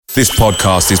This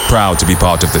podcast is proud to be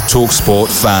part of the TalkSport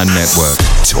Fan Network.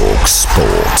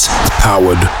 TalkSport.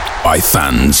 Powered by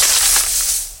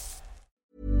fans.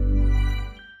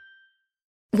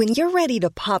 When you're ready to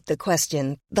pop the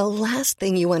question, the last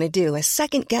thing you want to do is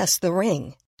second-guess the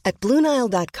ring. At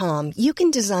BlueNile.com, you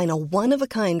can design a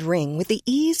one-of-a-kind ring with the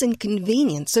ease and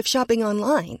convenience of shopping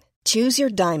online. Choose your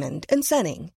diamond and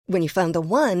setting. When you find the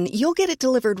one, you'll get it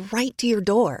delivered right to your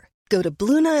door. Go to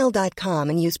BlueNile.com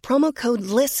and use promo code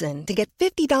LISTEN to get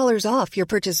 $50 off your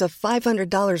purchase of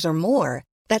 $500 or more.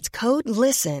 That's code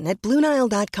LISTEN at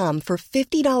BlueNile.com for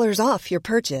 $50 off your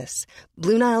purchase.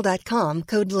 BlueNile.com,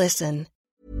 code LISTEN.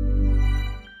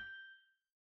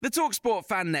 The TalkSport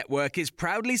Fan Network is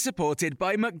proudly supported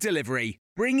by McDelivery,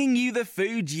 bringing you the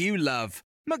food you love.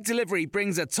 McDelivery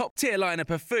brings a top-tier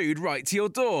lineup of food right to your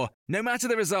door. No matter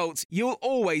the result, you'll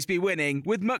always be winning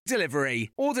with McDelivery.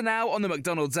 Order now on the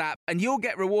McDonald's app and you'll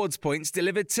get rewards points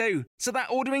delivered too. So that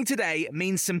ordering today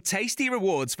means some tasty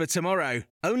rewards for tomorrow.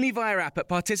 Only via app at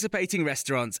participating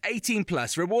restaurants. 18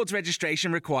 plus. Rewards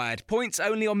registration required. Points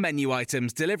only on menu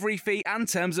items. Delivery fee and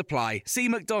terms apply. See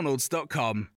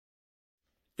mcdonalds.com.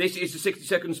 This is the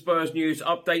 60-second Spurs news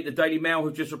update. The Daily Mail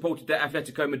have just reported that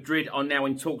Atlético Madrid are now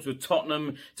in talks with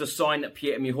Tottenham to sign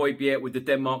Pierre-Emile Højbjerg, with the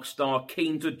Denmark star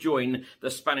keen to join the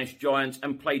Spanish Giants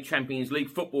and play Champions League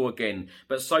football again.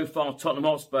 But so far, Tottenham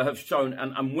Hotspur have shown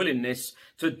an unwillingness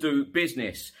to do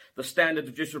business. The Standard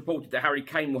have just reported that Harry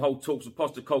Kane will hold talks with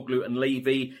Postecoglou and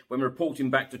Levy when reporting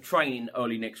back to training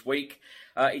early next week.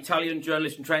 Italian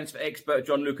journalist and transfer expert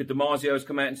Gianluca Di Marzio has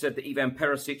come out and said that Ivan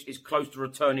Perišić is close to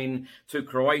returning to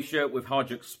Croatia with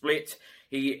Højbjerg split.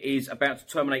 He is about to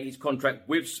terminate his contract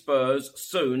with Spurs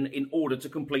soon in order to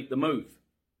complete the move.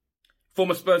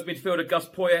 Former Spurs midfielder Gus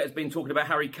Poyet has been talking about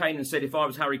Harry Kane and said, if I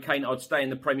was Harry Kane, I'd stay in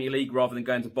the Premier League rather than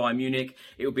going to Bayern Munich.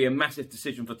 It would be a massive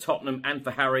decision for Tottenham and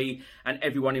for Harry and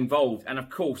everyone involved. And of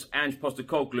course, Ange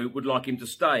Postecoglou would like him to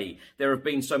stay. There have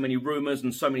been so many rumours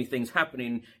and so many things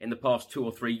happening in the past 2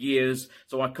 or 3 years,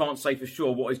 so I can't say for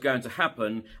sure what is going to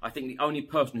happen. I think the only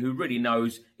person who really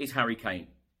knows is Harry Kane.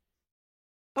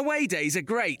 Away days are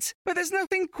great, but there's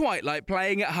nothing quite like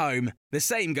playing at home. The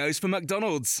same goes for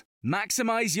McDonald's.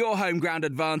 Maximise your home ground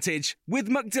advantage with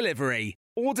McDelivery.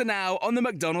 Order now on the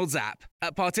McDonald's app.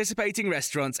 At participating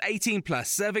restaurants, 18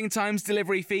 plus, serving times,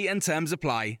 delivery fee and terms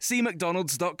apply. See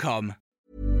mcdonalds.com.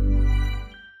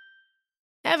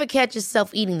 Ever catch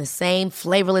yourself eating the same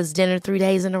flavorless dinner 3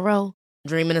 days in a row?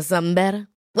 Dreaming of something better?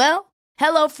 Well,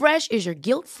 HelloFresh is your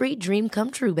guilt-free dream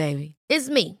come true, baby. It's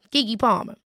me, Keke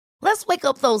Palmer. Let's wake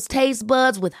up those taste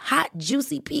buds with hot,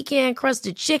 juicy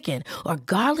pecan-crusted chicken or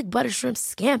garlic butter shrimp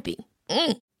scampi.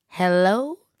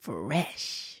 Hello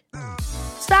Fresh.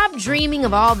 Stop dreaming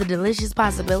of all the delicious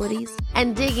possibilities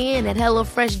and dig in at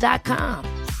HelloFresh.com.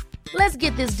 Let's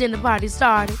get this dinner party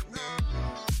started.